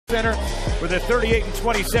Center with the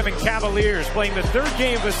 38-27 Cavaliers playing the third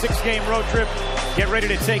game of a 6-game road trip. Get ready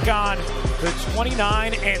to take on the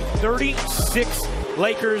 29-36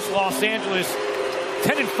 Lakers. Los Angeles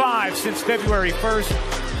 10-5 since February 1st,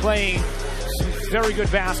 playing some very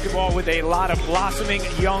good basketball with a lot of blossoming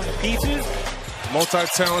young pieces.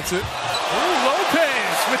 Multi-talented.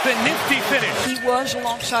 Lopez with the nifty finish. He was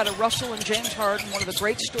alongside of Russell and James Harden, one of the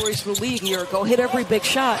great stories of the league a year ago, hit every big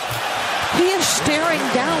shot. He is staring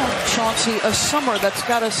down, Chauncey, a summer that's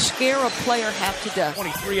got to scare a player half to death.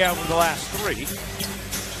 23 out of the last 3.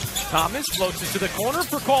 Thomas floats it to the corner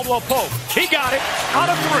for Caldwell Pope. He got it out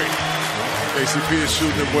of 3. KCP is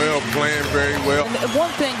shooting it well, playing very well. And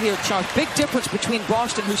one thing here, Chauncey, big difference between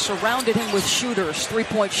Boston, who surrounded him with shooters,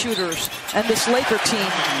 three-point shooters, and this Laker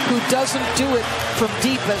team, who doesn't do it from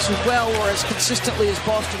deep as well or as consistently as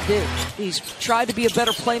Boston did. He's tried to be a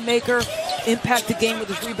better playmaker, impact the game with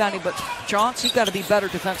his rebounding, but Chauncey, you got to be better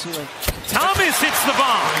defensively. Thomas hits the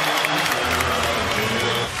bomb.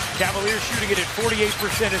 Cavaliers shooting it at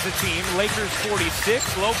 48% as a team. Lakers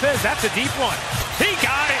 46. Lopez, that's a deep one. He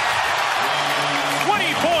got it.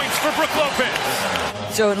 20 points for Brook Lopez.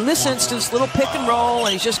 So in this instance, little pick and roll,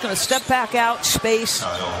 and he's just going to step back out, space. A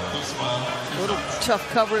little tough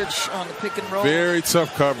coverage on the pick and roll. Very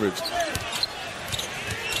tough coverage.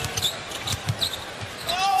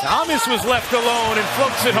 Thomas was left alone and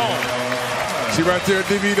floats it home. See right there,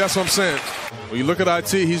 DB, that's what I'm saying. When you look at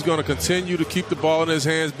IT, he's going to continue to keep the ball in his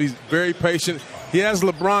hands, be very patient. He has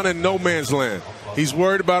LeBron in no man's land. He's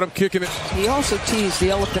worried about him kicking it. He also teased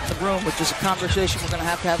the elephant in the room, which is a conversation we're going to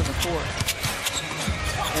have in the court.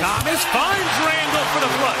 Thomas finds Randall for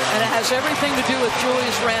the flush. And it has everything to do with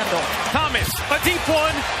Julius Randle. Thomas, a deep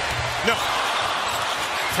one. No.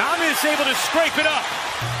 Thomas able to scrape it up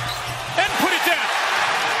and put it down.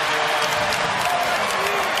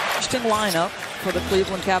 Interesting lineup for the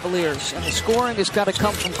Cleveland Cavaliers. And the scoring has got to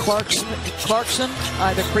come from Clarkson,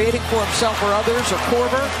 either creating for himself or others, or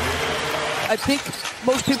Korver. I think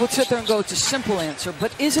most people would sit there and go, it's a simple answer.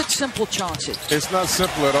 But is it simple, Chauncey? It's not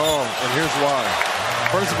simple at all, and here's why.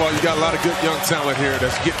 First of all, you got a lot of good young talent here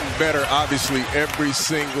that's getting better, obviously, every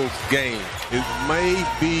single game. It may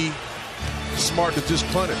be smart to just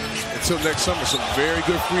punt it until next summer. Some very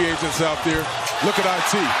good free agents out there. Look at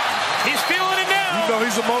IT. He's feeling it now. You know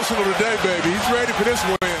he's emotional today, baby. He's ready for this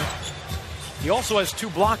win. He also has 2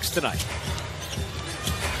 blocks tonight.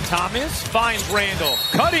 Thomas finds Randall,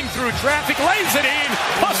 cutting through traffic, lays it in,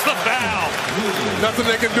 plus the foul. Nothing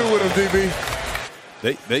they can do with him, DB.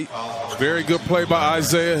 They very good play by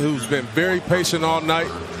Isaiah, who's been very patient all night.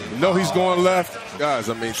 You know he's going left. Guys,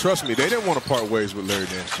 I mean, trust me, they didn't want to part ways with Larry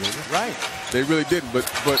Nance Jr. Right. They really didn't, but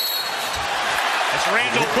as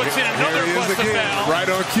Randall puts in another plus the foul. Right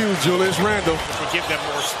on cue, Julius Randall. Will give them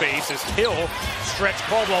more space as Hill stretch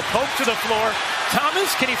Caldwell Pope to the floor.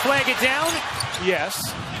 Thomas, can he flag it down?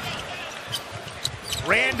 Yes.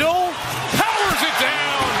 Randall